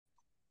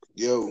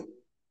Yo,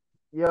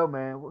 Yo,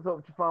 man, what's up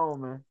with your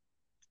phone, man?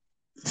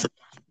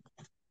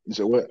 you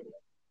said what?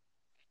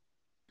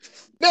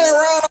 Man,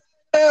 around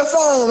that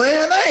phone,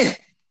 man. Damn.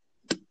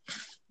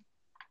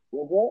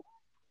 What?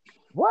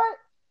 What?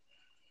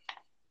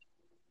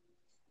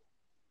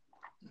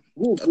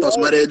 You I thought slow?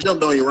 somebody had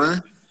jumped on you,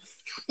 Ryan.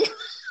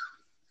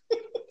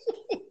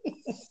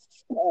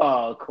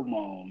 Oh, come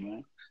on,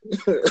 man.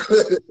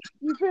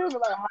 You feel me?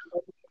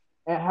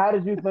 And how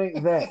did you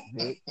think that,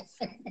 Vic?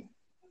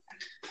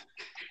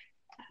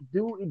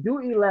 Do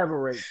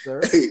elaborate, sir.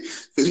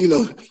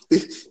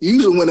 Because,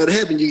 usually when that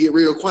happens, you get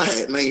real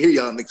quiet and I ain't hear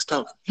y'all niggas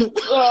talking.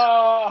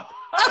 Oh.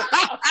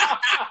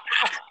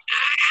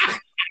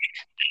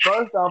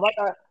 First off,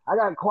 I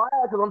got quiet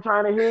because I'm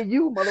trying to hear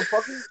you,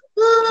 motherfucker.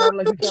 Sounding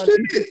like you trying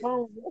to eat your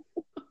phone.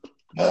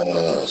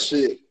 Oh,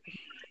 shit.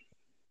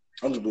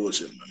 I'm just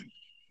bullshitting, man.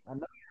 I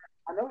know,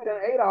 I know you done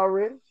ate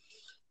already.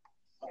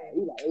 He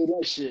like, hey,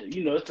 that shit.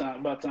 It's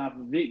about time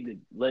for Vic to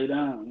lay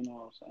down. You know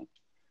what I'm saying?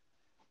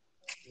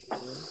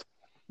 Yeah.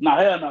 Nah,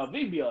 hell no.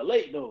 Vic be up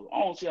late though. I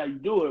don't see how you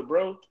do it,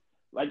 bro.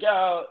 Like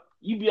y'all,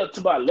 you be up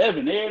to about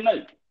 11 every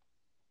night.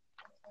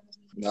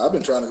 No, I've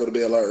been trying to go to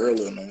bed a lot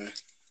earlier, man.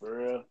 For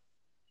real.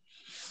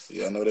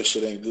 Yeah, I know that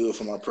shit ain't good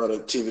for my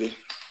productivity.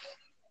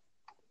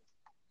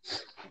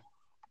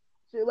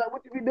 Shit, like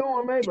what you be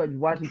doing, man? Like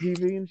watching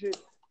TV and shit.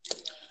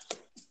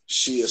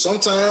 Shit,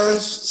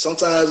 sometimes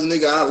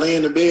nigga, I lay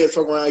in the bed,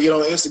 fuck around, get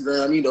on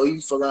Instagram,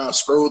 you fuck around,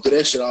 scroll through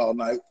that shit all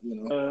night.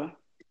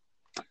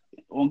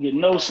 Won't get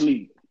no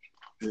sleep.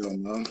 Hell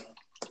no.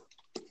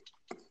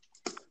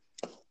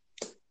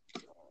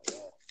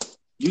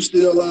 You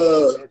still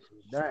That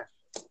shit done.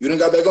 you done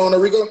got back on there,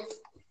 Rico?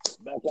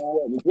 Back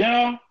on what?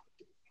 Yeah.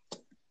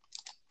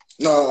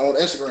 No, on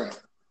Instagram.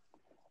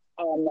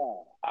 Oh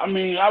no. I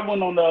mean, I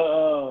went on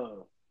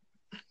the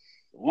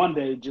one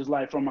day just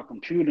like from my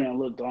computer and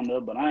looked on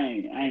there, but I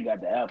ain't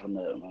got the app on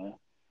there, man.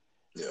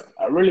 Yeah.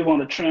 I really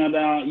want to trim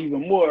down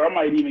even more. I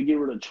might even get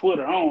rid of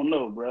Twitter. I don't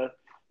know, bro.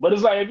 But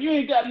it's like if you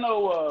ain't got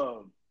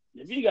no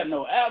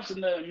apps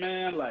and nothing,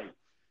 man, like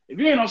if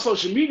you ain't on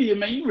social media,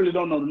 man, you really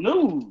don't know the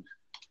news.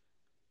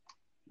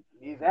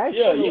 Exactly.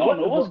 You Yeah, don't you know don't what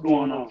know the what's fuck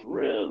going going on on. for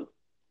real.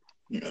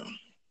 Yeah.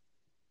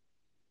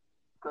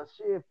 Cause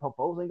shit,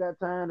 folks ain't got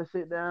time to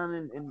sit down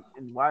and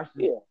watch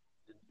the Yeah.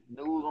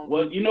 news on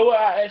Well, you TV. know what?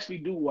 I actually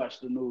do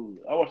watch the news.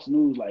 I watch the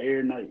news like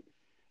every night.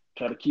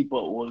 Try to keep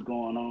up with what's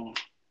going on.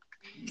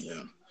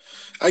 Yeah.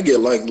 I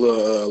get like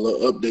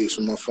little updates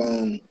from my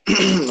phone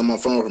on my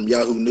phone from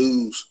Yahoo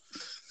News.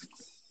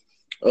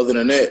 Other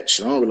than that,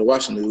 shit, I don't really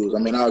watch the news. I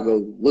mean, I'll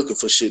go looking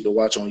for shit to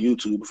watch on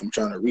YouTube if I'm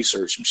trying to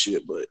research some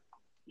shit, but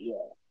Yeah.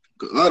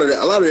 a lot of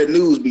that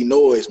news be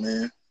noise,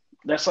 man.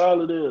 That's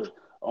all it is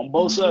on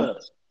both Mm-hmm.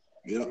 sides.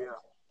 Yeah.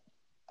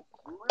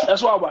 Yeah.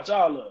 That's why I watch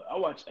all of it. I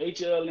watch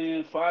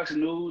HLN, Fox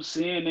News,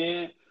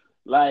 CNN.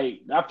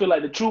 Like I feel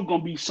like the truth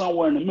gonna be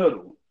somewhere in the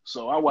middle.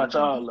 So I watch Mm-hmm.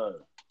 all of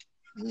it.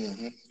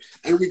 Mm-hmm.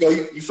 Here we go.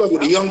 You fuck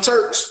with the Yeah. Young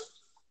Turks?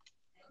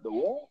 The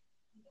what?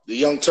 The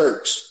Young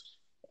Turks.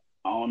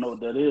 I don't know what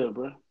that is,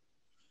 bro.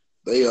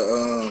 They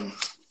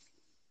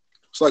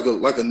it's like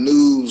a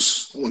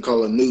news. I wouldn't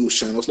call it a news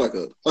channel. It's like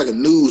a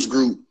news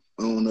group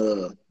on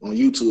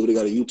YouTube. They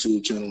got a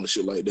YouTube channel and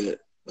shit like that.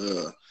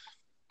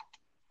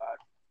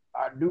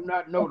 I do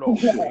not know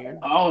those, man.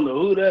 I don't know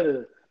who that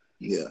is.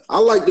 Yeah, I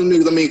like them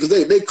niggas. I mean, because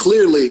they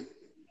clearly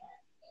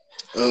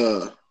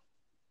uh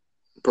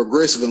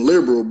progressive and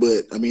liberal,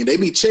 but I mean they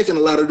be checking a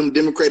lot of them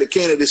Democratic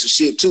candidates and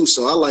shit too.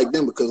 So I like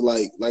them because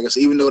like I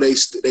said, even though they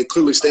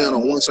clearly stand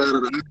on one side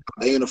of the aisle,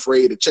 they ain't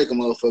afraid to check a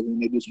motherfucker when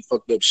they do some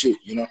fucked up shit.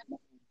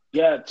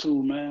 Got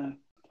to, man.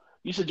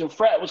 You said your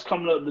frat was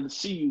coming up to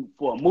see you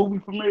for a movie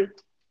premiere?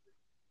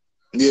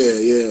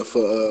 Yeah, for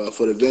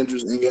the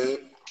Avengers Endgame.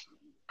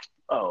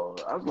 Oh,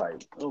 I was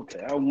like,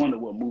 okay. I wonder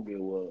what movie it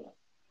was.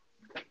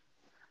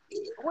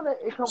 When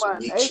it come Some out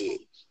in neat April,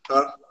 shit.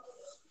 Huh?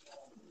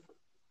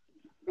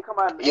 it come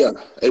out in Yeah,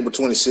 April.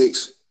 April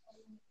 26th.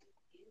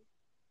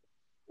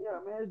 Yeah,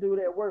 man, do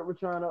that work. We're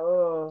trying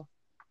to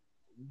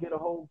get a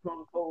whole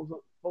ton of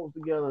folks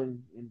together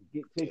and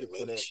get Yeah, tickets man,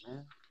 for that,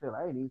 man. Hell,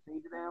 I ain't even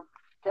seen the damn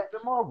Captain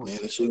Marvel man,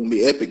 yet. this shit gonna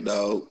be epic,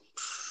 dog.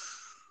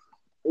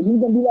 Is he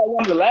gonna be like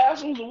one of the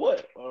last ones or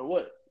what? Or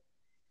what?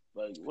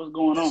 Like, what's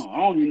going on? I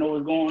don't even know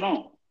what's going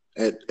on.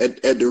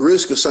 At the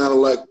risk of sounding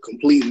like a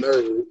complete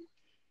nerd,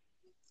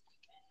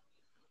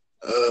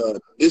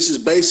 this is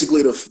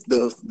basically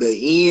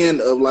the end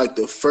of like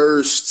the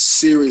first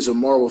series of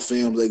Marvel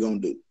films they're gonna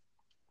do.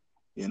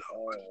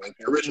 Like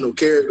the original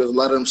characters, a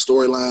lot of them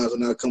storylines are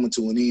not coming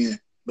to an end,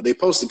 but they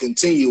supposed to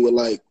continue with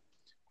like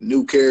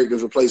new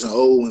characters replacing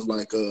old ones.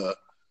 Like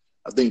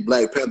I think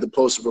Black Panther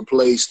supposed to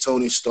replace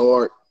Tony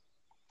Stark.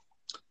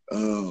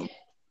 Um,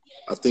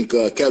 I think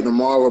Captain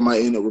Marvel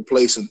might end up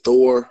replacing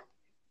Thor.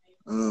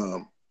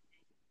 Um,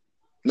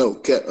 no,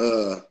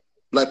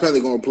 Black Panther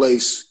gonna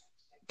replace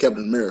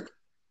Captain America.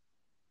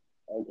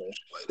 Okay.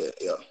 Like that,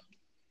 yeah.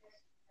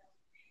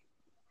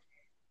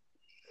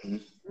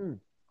 Mhm. Mm,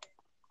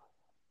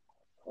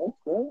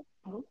 Okay.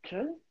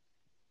 Okay.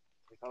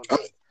 they gonna I'm,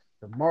 do it.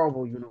 The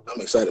Marvel universe.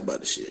 I'm excited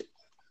about the shit.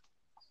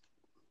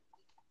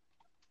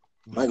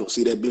 Might go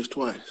see that bitch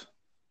twice.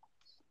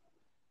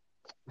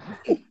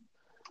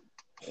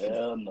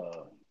 Hell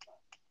no.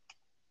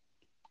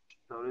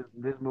 So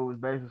this movie is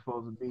basically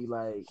supposed to be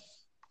like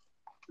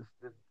this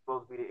is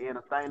supposed to be the end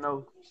of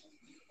Thanos.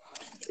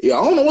 Yeah,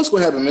 I don't know what's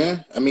gonna happen,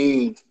 man. I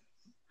mean,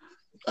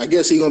 I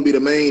guess he's gonna be the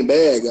main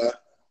bad guy,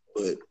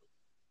 but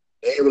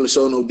they ain't really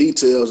show no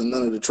details in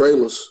none of the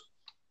trailers.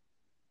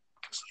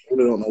 So I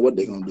really don't know what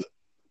they're gonna do.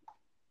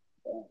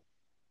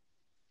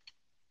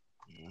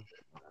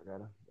 I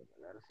gotta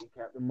see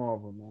Captain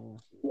Marvel, man.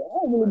 Yeah,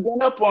 I ain't really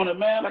been up on it,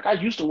 man. Like I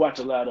used to watch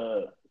a lot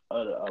of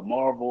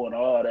Marvel and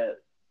all that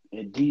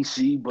in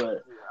DC,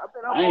 but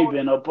I ain't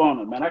been up on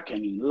it, man. I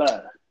can't even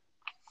lie.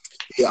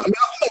 Yeah, I mean,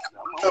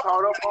 I'm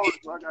caught up on it,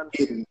 so I gotta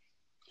getting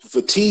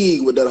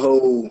fatigued with that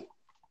whole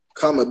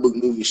comic book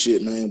movie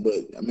shit, man.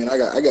 But I mean, I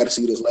got to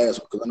see this last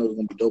one because I know it's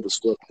gonna be dope as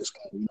fuck. It's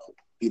gonna,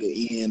 be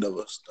the end of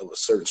a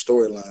certain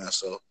storyline.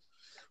 So,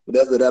 but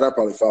after that, I'll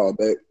probably fall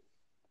back.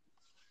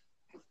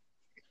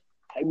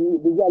 Did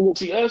y'all go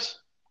see Us?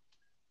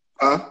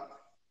 Huh?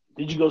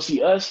 Did you go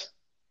see Us?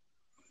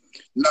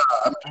 Nah,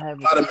 I have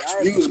a lot of mixed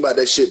reviews about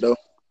that shit though.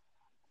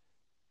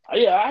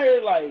 Yeah, I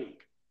heard like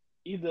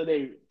either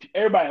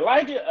everybody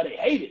like it or they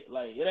hate it.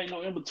 Like it ain't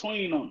no in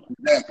between on them.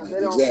 Exactly.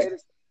 Because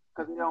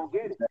they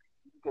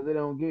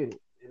don't get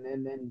it.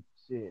 And then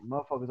shit,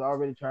 motherfuckers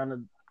already trying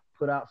to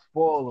put out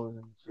spoilers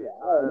and shit.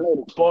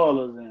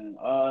 Spoilers and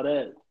all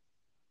that.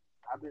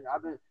 I've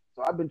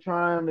been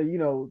trying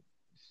to,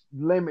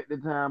 limit the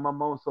time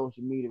I'm on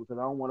social media because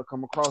I don't want to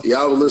come across.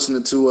 Yeah, I was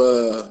listening to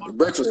the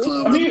Breakfast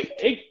Club. I mean,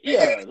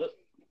 yeah.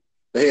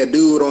 They had a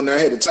dude on there.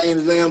 I had to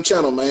change the damn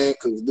channel, man,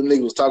 because them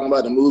niggas was talking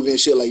about the movie and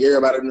shit. Like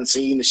everybody done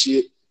seen the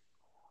shit.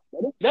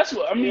 That's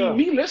what I mean. Yeah.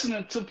 Me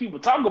listening to people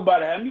talk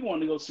about it had me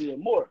wanting to go see it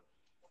more.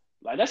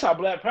 Like that's how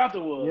Black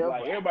Panther was. Yeah,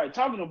 like everybody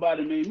talking about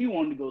it made me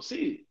want to go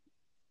see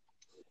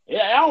it.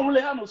 Yeah, I don't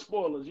really have no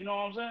spoilers. You know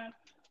what I'm saying?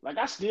 Like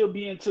I still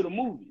be into the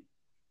movie.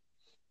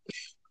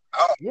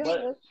 I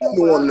don't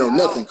want to know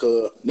nothing,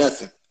 cuz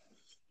nothing.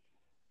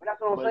 That's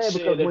what I'm saying.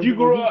 Shit, because if you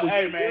grew up,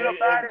 hey man,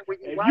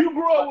 if you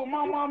grew up with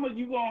my mama,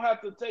 you gonna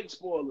have to take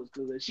spoilers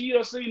because if she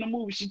done seen the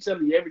movie, she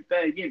telling you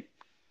everything in it.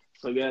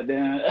 So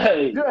goddamn,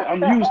 hey,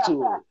 I'm used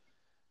to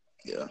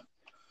it. Yeah.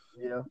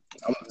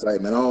 I'm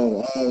like, man, I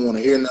don't want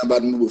to hear nothing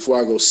about the movie before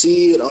I go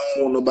see it. I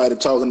don't want nobody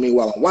talking to me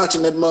while I'm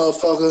watching that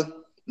motherfucker.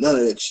 None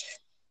of that shit.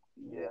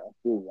 Yeah.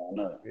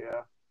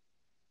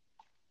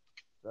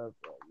 That's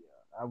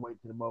I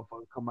wait till the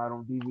motherfucker come out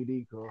on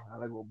DVD, cause I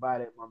like to buy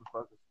that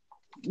motherfucker.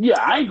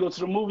 Yeah, I ain't go to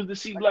the movies to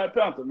see Black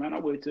Panther, man. I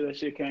wait till that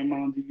shit came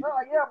on DVD. No,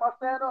 my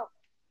stand up.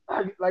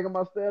 Like in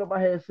my stand up, I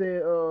had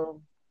said,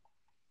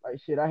 like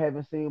shit, I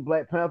haven't seen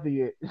Black Panther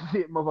yet.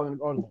 Shit,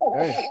 motherfucker.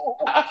 Damn.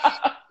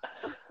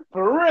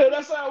 For real,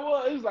 that's how it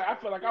was. It was like I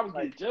felt like I was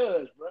getting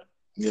judged, bro.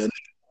 Yeah.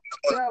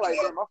 Like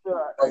them. I feel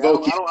like I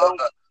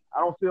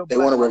don't feel. They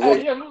want to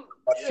revoke.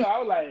 Yeah, I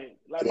was like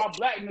my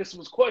blackness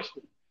was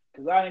questioned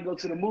because I didn't go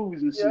to the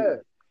movies and shit.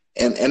 Yeah.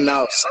 And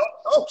now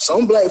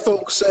some black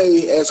folks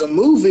say as a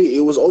movie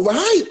it was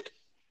overhyped.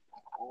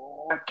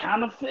 I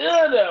kind of feel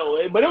that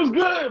way, but it was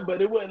good.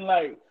 But it wasn't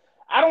like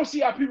I don't see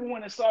how people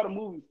went and saw the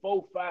movie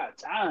 4-5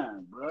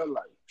 times, bro.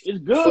 Like it's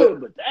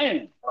good, but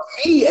damn. For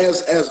me,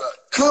 as a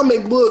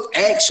comic book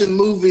action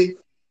movie,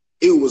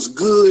 it was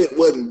good. It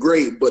wasn't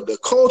great, but the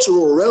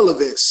cultural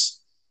relevance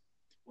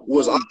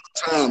was all the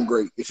time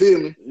great. You feel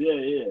me?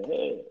 Yeah.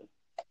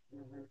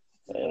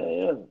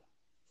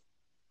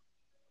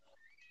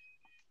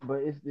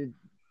 But it's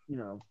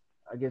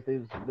I guess they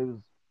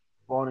was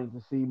wanting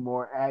to see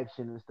more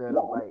action instead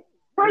of like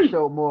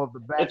show more of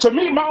the back. To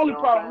me, my only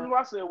problem,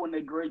 I said when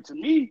they great to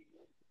me,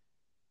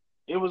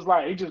 it was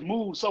like it just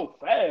moved so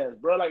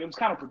fast, bro. Like it was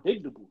kind of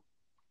predictable.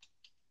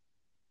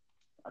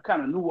 I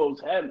kind of knew what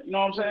was happening. You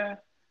know what I'm saying?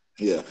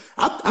 Yeah.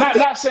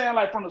 Not saying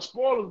like from the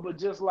spoilers, but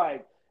just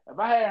like if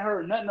I hadn't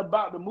heard nothing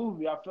about the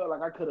movie, I felt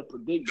like I could have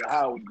predicted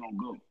how it was gonna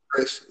go.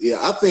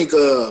 Yeah, I think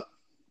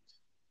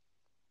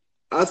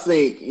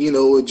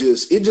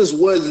it just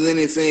wasn't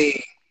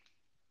anything.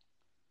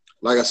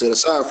 Like I said,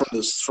 aside from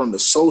the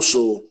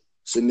social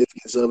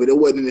significance of it, it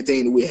wasn't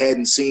anything that we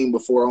hadn't seen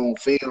before on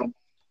film.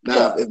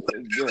 Now, if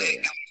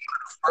the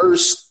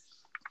first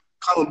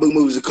comic book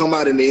movies to come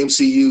out in the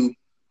MCU,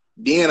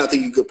 then I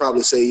think you could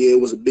probably say, yeah,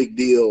 it was a big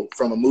deal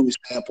from a movie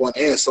standpoint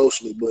and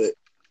socially, but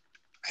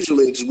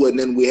visually it just wasn't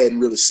anything we hadn't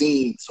really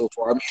seen so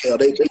far. I mean, hell,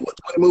 they put 20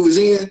 movies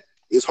in.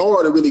 It's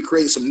hard to really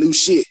create some new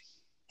shit.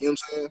 You know what I'm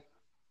saying?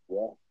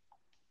 Yeah,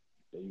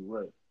 you're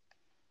right.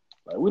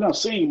 Like we done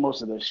seen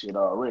most of that shit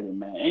already,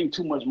 man. Ain't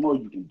too much more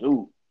you can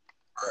do.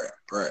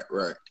 Right. That's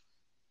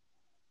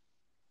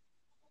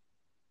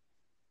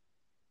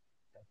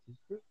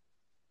true.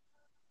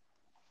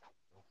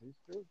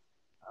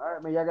 All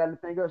right, man. Y'all got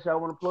anything else y'all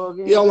want to plug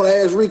in? Yeah, I want to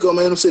ask Rico,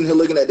 man. I'm sitting here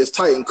looking at this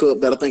Titan cup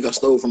that I think I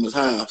stole from his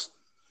house.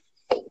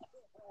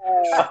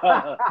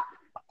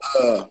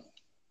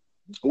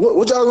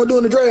 What y'all gonna do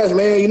in the draft,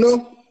 man? You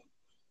know?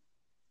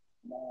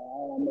 I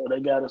don't know. They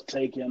got us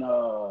taking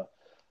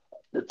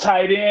The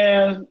tight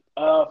end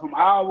from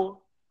Iowa.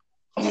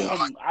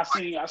 Yeah.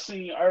 I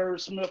seen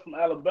Irv Smith from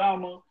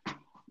Alabama.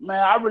 Man,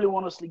 I really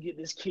want us to get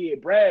this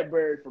kid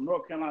Bradbury from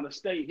North Carolina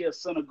State here,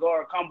 center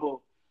guard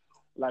combo.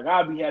 Like,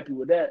 I'd be happy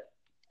with that.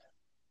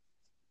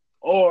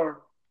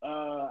 Or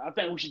I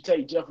think we should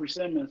take Jeffrey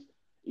Simmons,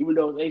 even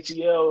though his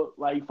ACL,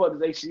 like he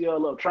fucked his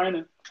ACL up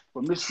training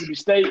for Mississippi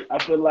State. I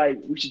feel like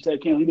we should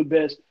take him. He the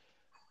best.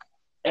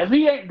 If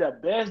he ain't the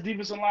best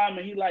defensive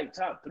lineman, he like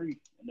top 3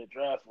 in the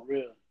draft for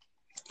real.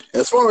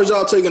 As far as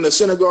y'all taking the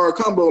center guard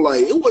combo,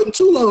 like it wasn't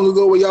too long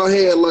ago where y'all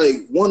had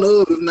like one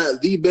of, if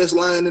not the best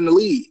line in the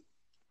league.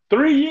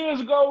 3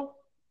 years ago,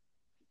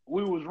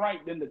 we was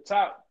ranked in the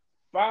top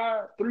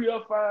 5, 3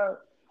 or 5,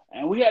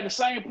 and we had the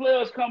same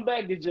players come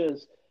back. It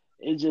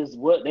just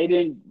what they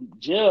didn't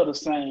gel the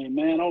same,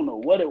 man. I don't know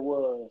what it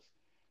was.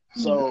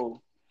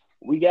 So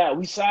we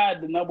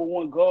signed the number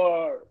 1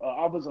 guard,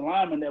 offensive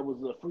lineman that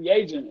was a free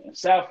agent in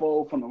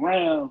Saffold from the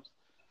Rams.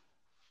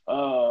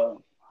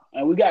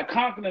 And we got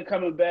Conklin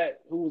coming back,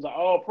 who was an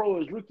All-Pro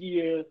his rookie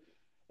year.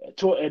 At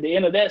the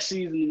end of that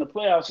season in the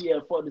playoffs, he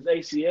had fucked his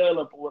ACL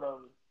up or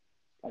whatever,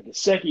 like his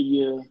second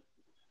year.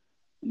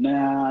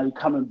 Now he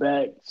coming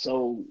back,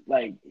 so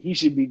like he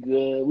should be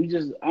good.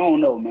 I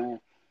don't know,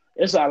 man.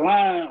 It's our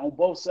line on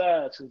both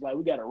sides because like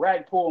we got a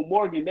Rackport and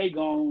Morgan, they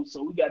gone,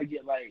 so we got to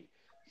get like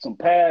some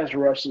pass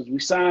rushes. We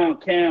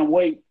signed Cam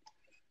Wake,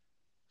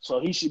 so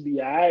he should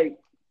be all right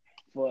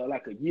for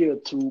like a year or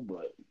 2,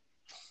 but.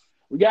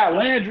 We got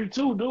Landry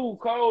too, dude.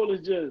 Cole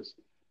is just,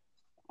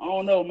 I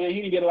don't know, man.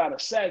 He didn't get a lot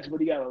of sacks, but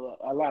he got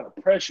a lot of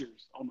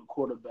pressures on the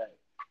quarterback.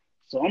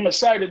 So I'm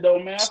excited though,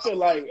 man. I feel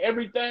like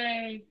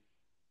everything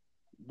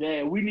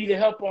that we needed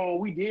help on,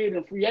 we did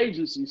in free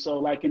agency. So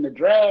like in the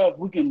draft,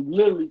 we can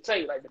literally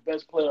take like the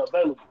best player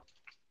available.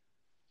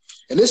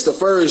 And it's the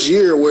first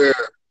year where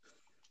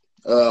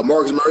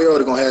Marcus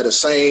Mariota gonna have the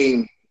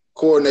same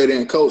coordinator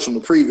and coach from the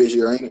previous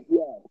year, ain't it?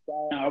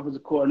 Yeah,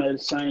 offensive coordinator,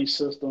 same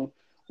system.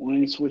 We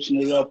ain't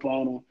switching it up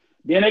on them.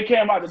 Then they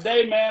came out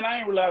today, man. I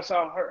ain't realize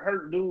how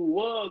hurt dude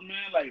was,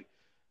 man. Like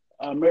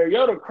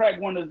Mariota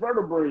cracked one of his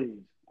vertebrae.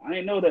 I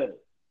ain't know that.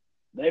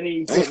 They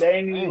ain't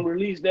even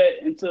released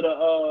that into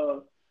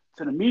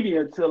the media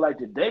until like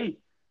today.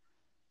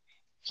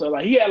 So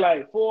like he had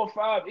like 4 or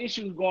 5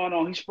 issues going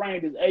on. He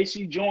sprained his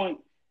AC joint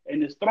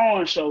and his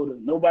throwing shoulder.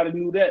 Nobody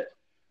knew that.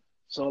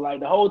 So like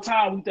the whole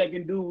time we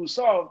thinking dude was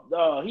soft,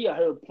 he out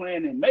here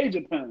playing in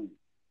major pain.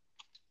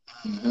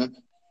 Mm-hmm.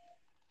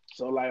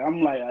 So like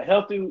I'm like a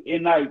healthy,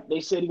 and like they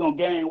said he gonna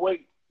gain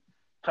weight,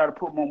 try to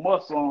put more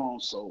muscle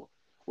on. So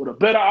with a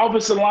better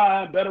offensive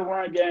line, better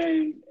run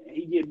game, and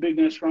he get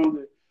bigger and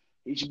stronger,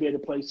 he should be able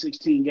to play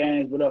 16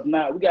 games. But if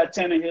not, we got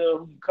Tannehill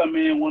who can come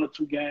in 1 or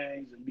 2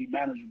 games and be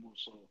manageable.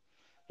 So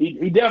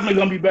he definitely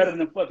gonna be better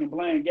than fucking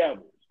Blaine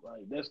Gabbert.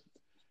 Like that's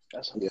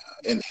yeah.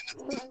 And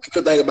the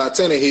good thing about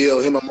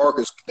Tannehill, him and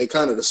Marcus, they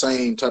kind of the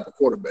same type of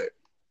quarterback.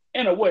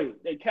 In a way,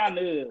 they kind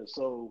of is.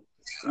 So.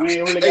 We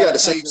ain't really they got the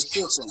same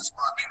system.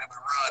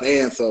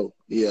 And so,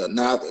 yeah.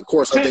 Now, of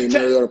course, I think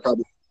Mariota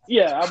probably.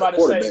 Yeah, I'm about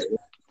to say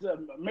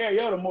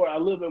Mariota a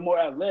little bit more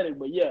athletic,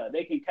 but yeah,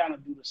 they can kind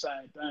of do the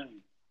same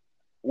thing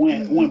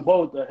when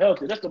both are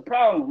healthy. That's the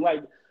problem.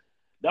 Like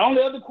the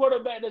only other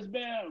quarterback that's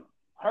been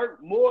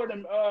hurt more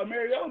than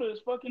Mariota is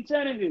fucking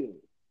Tannehill.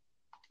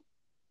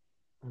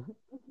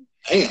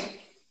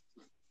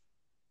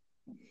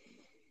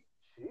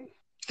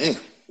 Damn.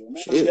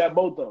 We got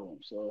both of them,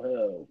 so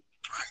hell.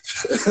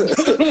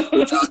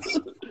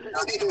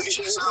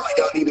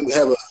 Y'all need to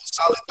have a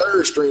solid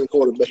third string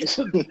quarterback.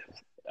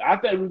 I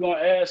think we're gonna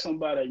add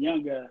somebody, a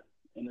young guy,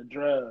 in the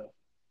draft.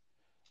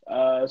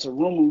 It's a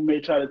rumor we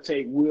may try to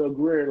take Will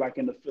Greer like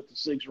in the 5th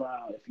or 6th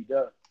round if he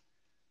does.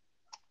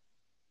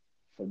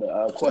 For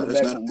the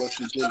quarterback from West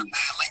Virginia.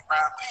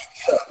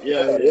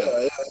 Yeah.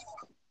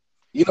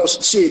 You know,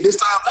 shit, this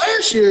time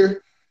last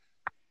year,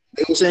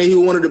 they were saying he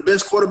was one of the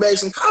best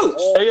quarterbacks in college.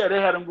 Yeah, they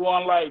had him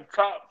going like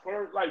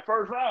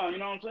first round, you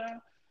know what I'm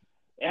saying?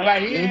 And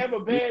like he didn't have a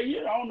bad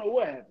year. I don't know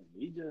what happened.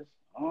 He just,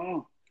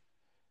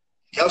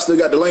 Y'all still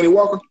got Delaney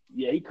Walker?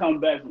 Yeah, he come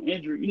back from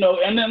injury. You know,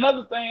 and then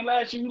another thing,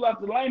 last year, we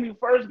lost Delaney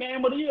first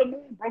game of the year,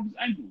 man. Broke his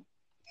ankle.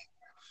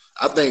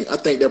 I think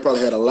that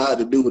probably had a lot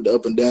to do with the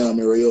up and down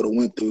Mariota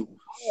went through.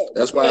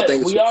 That's why I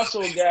think we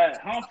also got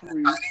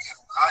Humphreys.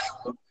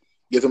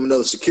 Give him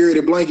another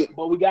security blanket.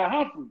 But we got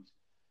Humphreys.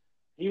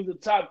 He was the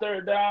top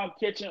third down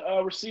catching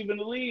receiving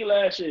the lead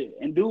last year.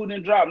 And dude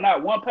didn't drop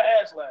not one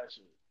pass last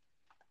year.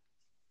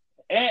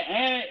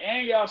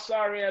 And y'all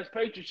sorry ass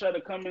Patriots tried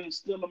to come in and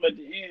steal them at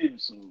the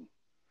end. So you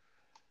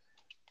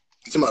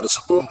talking about the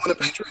Super Bowl winning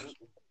Patriots?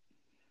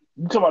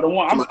 You talking about the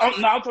one? I'm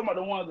talking about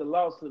the ones that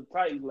lost to the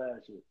Titans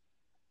last year.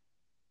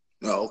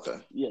 Oh, okay.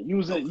 Yeah, you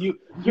was in the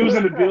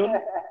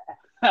building.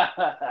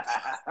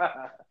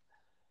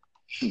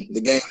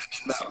 The game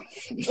didn't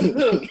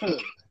matter.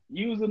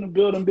 You was in the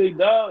building, big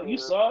dog. You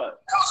saw it.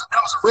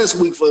 That was a rest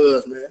week for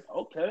us, man.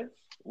 Okay,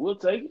 we'll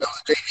take it. That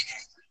was a JV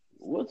game.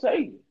 We'll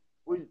take it.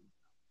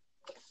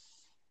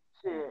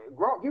 Shit,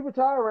 Gronk, you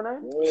retiring,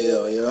 man?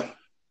 Yeah.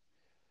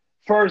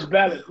 First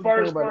ballot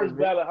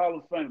Hall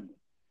of Famer.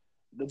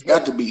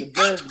 Got to be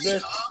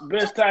the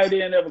best tight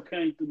end ever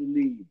came through the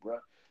league, bro.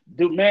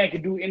 Man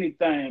can do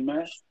anything,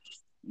 man.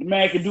 The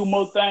man can do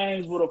more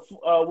things with a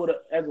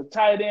as a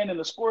tight end, and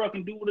a squirrel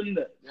can do with a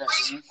nut.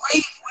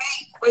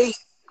 Wait.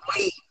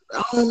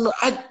 I don't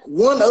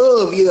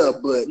know.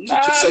 But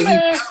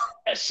man.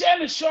 As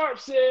Shannon Sharp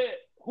said,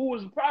 who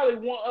was probably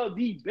one of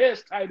the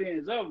best tight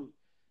ends ever,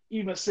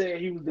 even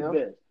said he was the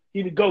best.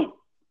 He the GOAT.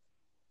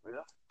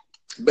 Yeah.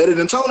 Better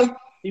than Tony?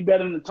 He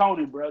better than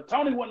Tony, bro.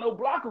 Tony wasn't no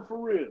blocker for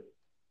real.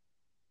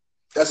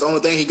 That's the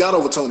only thing he got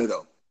over Tony,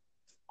 though.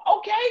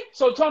 Okay,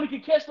 so Tony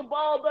could catch the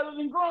ball better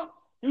than Gronk.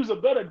 He was a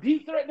better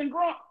deep threat than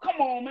Gronk. Come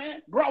on,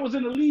 man. Gronk was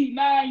in the league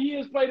 9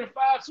 years, played in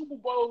 5 Super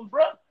Bowls,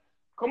 bro.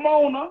 Come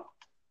on, now.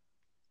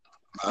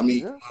 I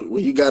mean,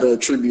 well, you got to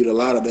attribute a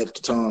lot of that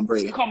to Tom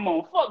Brady. Come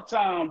on, fuck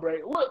Tom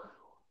Brady.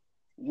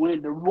 One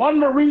of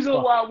the reasons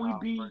why we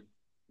beat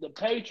the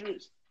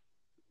Patriots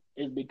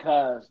is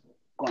because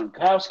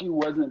Gronkowski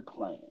wasn't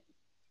playing.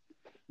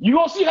 You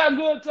gonna see how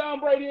good Tom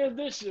Brady is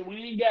this year when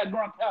he ain't got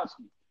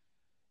Gronkowski.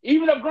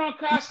 Even if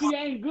Gronkowski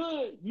ain't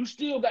good, you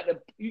still got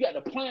the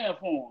plan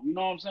for him. You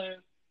know what I'm saying?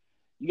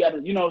 You got to,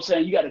 you know what I'm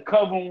saying? You got to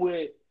cover him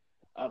with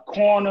a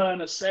corner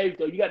and a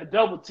safety. You got to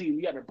double team.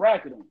 You got to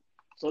bracket him.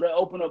 So that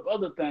open up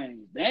other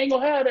things. They ain't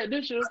gonna have that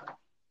this year.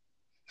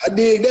 I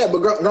dig that,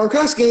 but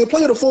Gronkowski ain't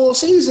played a full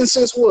season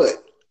since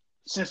what?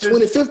 Since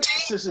 2015?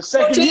 Since his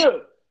second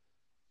year.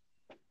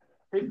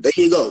 There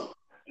you go.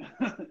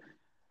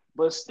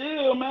 But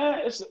still,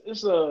 man, it's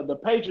the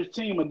Patriots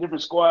team a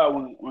different squad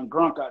when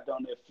Gronk out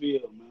on that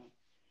field, man.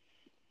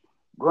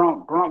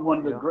 Gronk one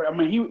of the great. I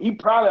mean, he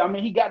probably. I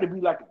mean, he got to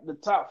be like the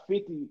top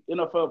 50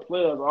 NFL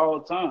players all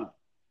the time.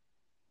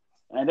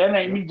 And that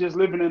ain't me just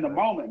living in the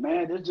moment,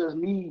 man. It's just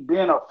me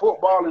being a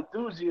football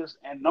enthusiast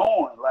and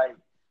knowing, like,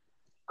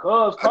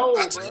 Cuz cold,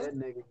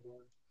 bro.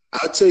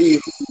 I'll tell you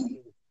who.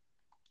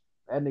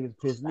 That nigga's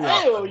pissed me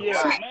off. Hell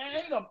yeah,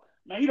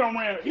 man. He don't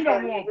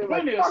ruin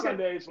plenty of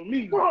Sundays for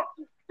me.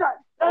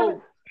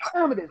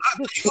 From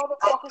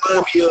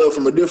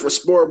a different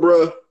sport,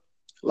 bro.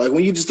 Like,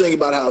 when you just think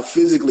about how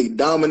physically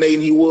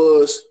dominating he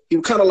was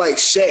kind of like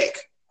Shaq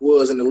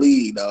was in the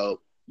league, dog.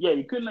 Yeah,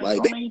 you couldn't.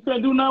 Like, you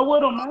couldn't do nothing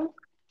with him, man.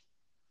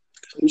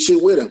 We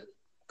shit with him.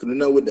 Couldn't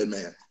know with that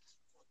man.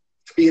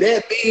 Be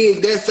that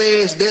big, that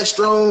fast, that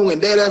strong,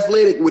 and that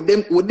athletic with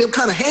them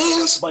kind of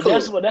hands. But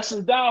that's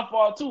his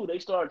downfall too. They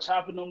started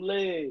chopping them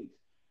legs.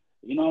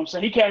 You know what I'm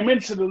saying? He came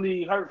into the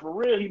league hurt for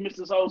real. He missed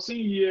his whole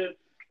senior year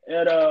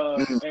at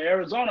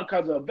Arizona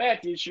because of a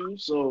back issue.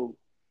 So,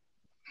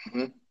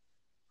 hell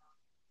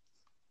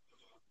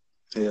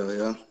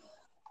yeah.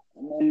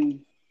 I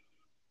mean,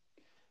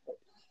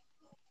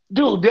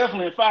 dude,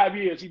 definitely in 5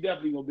 years, he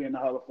definitely gonna be in the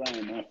Hall of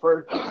Fame, man.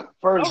 First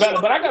battle,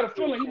 but I got a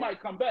feeling he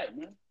might come back,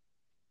 man.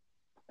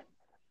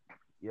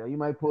 Yeah, he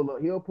might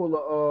he'll pull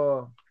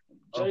a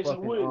Jason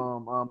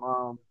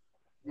Witten.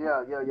 Yep.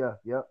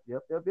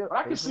 But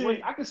I can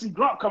see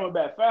Gronk coming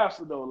back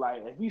faster though.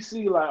 Like, if we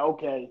see, like,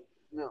 okay,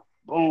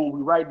 boom, we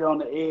right down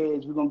the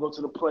edge, we're gonna go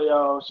to the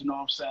playoffs, you know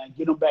what I'm saying?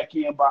 Get him back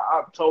in by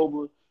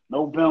October,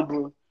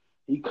 November.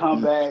 He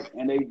come back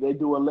and they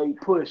do a late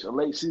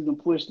season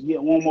push to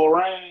get one more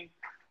ring.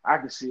 I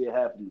can see it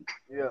happening.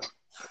 Yeah.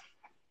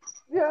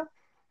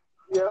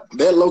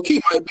 That low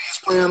key might be his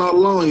plan all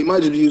along. He might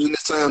just be using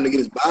this time to get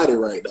his body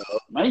right, dog.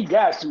 Man, he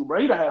got to,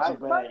 bro. He don't have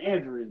some bad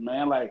injuries,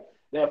 man. Like,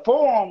 that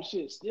forearm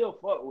shit still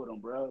fuck with him,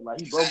 bro.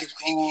 Like, he broke his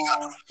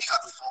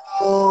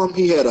forearm.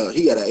 He had an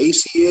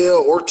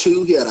ACL or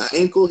two. He had an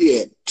ankle. He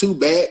had 2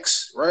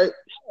 backs, right?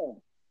 Yeah.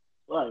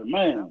 Like,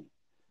 man.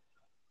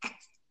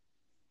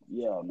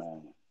 Yeah,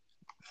 man.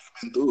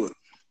 Been through it.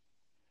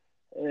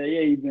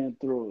 Yeah, he been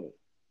through it.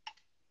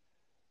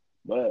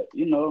 But,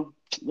 you know,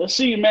 let's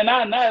see, man.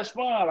 Now it's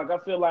fun. Like, I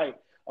feel like,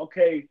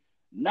 okay,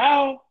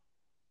 now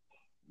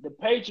the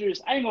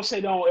Patriots, I ain't going to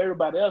say they're on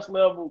everybody else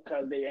level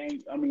because they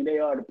ain't. I mean, they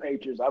are the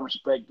Patriots. I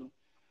respect them.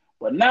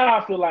 But now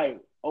I feel like,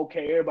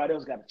 okay, everybody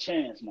else got a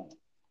chance now.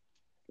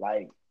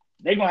 Like,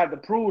 they going to have to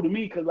prove to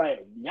me because,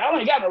 like, y'all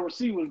ain't got no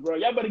receivers, bro.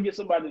 Y'all better get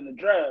somebody in the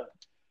draft.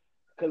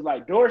 Because,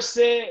 like,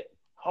 Dorsett,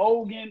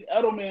 Hogan,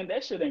 Edelman,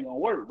 that shit ain't going to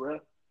work, bro.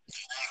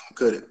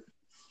 They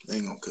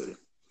ain't going to cut it.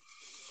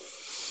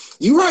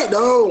 You right,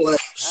 though. Like,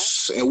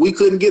 and we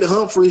couldn't get a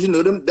Humphreys. You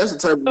know, that's the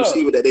type of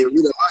receiver that they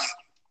really like.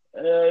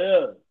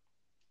 Yeah.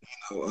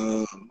 You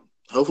know,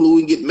 hopefully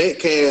we can get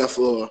Metcalf.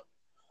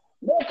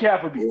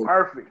 Metcalf would be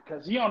perfect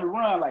because he only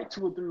run like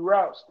 2 or 3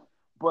 routes.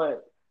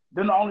 But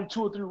then the only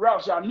 2 or 3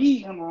 routes y'all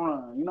need him to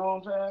run. You know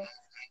what I'm saying?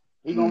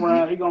 He gonna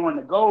run. He gonna run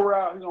the go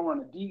route. He gonna run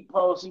the deep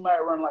post. He might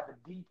run like a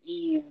deep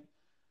end.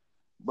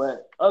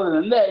 But other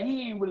than that,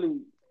 he ain't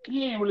really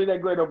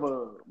that great of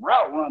a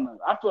route runner.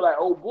 I feel like,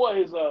 oh boy,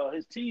 his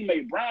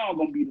teammate Brown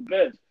gonna be the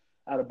best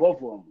out of both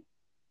of them.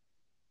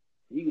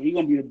 He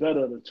gonna be the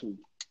better of the two.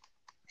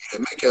 Yeah,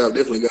 Metcalf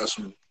definitely got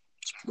some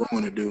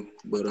growing to do,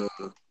 but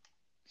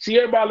see,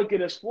 everybody look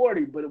at his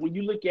 40, but when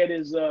you look at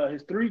his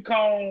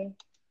 3-cone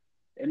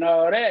and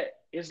all that,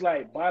 it's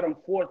like bottom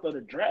 4th of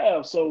the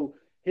draft. So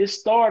his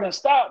start and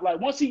stop, like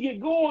once he get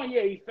going,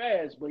 yeah, he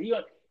fast, but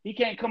he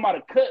can't come out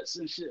of cuts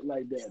and shit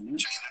like that, man.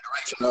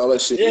 All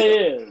that shit.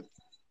 Yeah.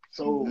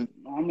 So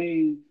I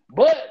mean,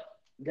 but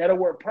that'll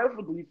work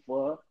perfectly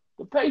for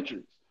the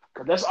Patriots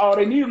because that's all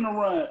they need him to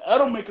run.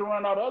 Edelman can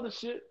run all the other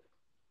shit.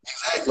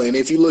 Exactly, and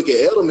if you look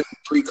at Edelman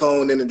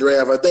pre-Cone in the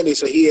draft, I think they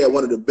say he had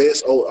one of the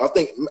best. I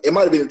think it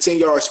might have been a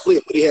 10-yard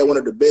split, but he had one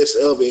of the best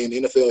ever in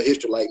NFL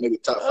history, like maybe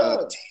top 5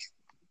 to 10.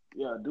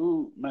 Yeah,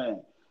 dude,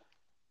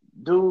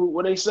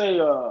 what they say?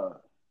 So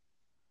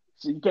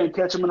you can't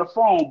catch him in a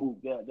phone booth.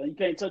 Yeah, you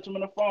can't touch him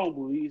in a phone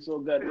booth. He's so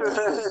goddamn.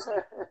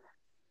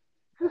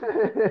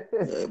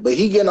 But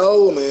he getting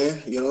old,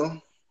 man. You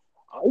know.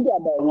 He got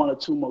about 1 or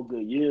 2 more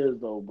good years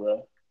though,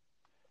 bro.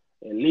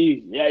 At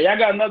least, yeah, y'all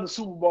got another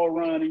Super Bowl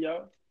run in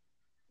y'all.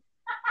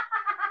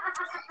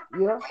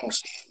 Yeah.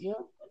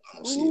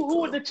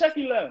 Who with the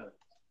Chucky left?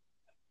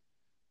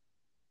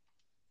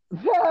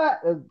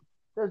 That's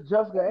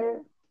Jessica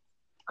Ann.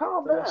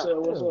 Calm down. What's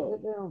up?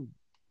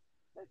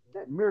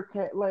 That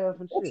meerkat laugh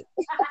and shit.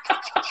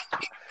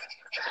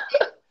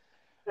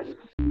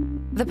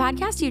 The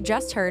podcast you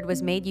just heard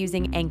was made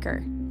using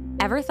Anchor.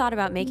 Ever thought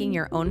about making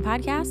your own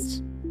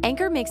podcast?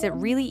 Anchor makes it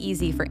really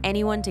easy for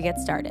anyone to get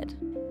started.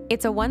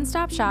 It's a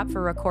one-stop shop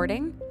for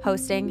recording,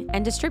 hosting,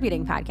 and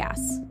distributing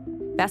podcasts.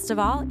 Best of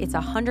all, it's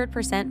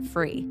 100%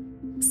 free.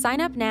 Sign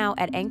up now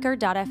at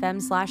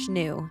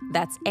anchor.fm/new.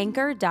 That's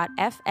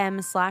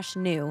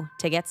anchor.fm/new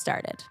to get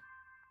started.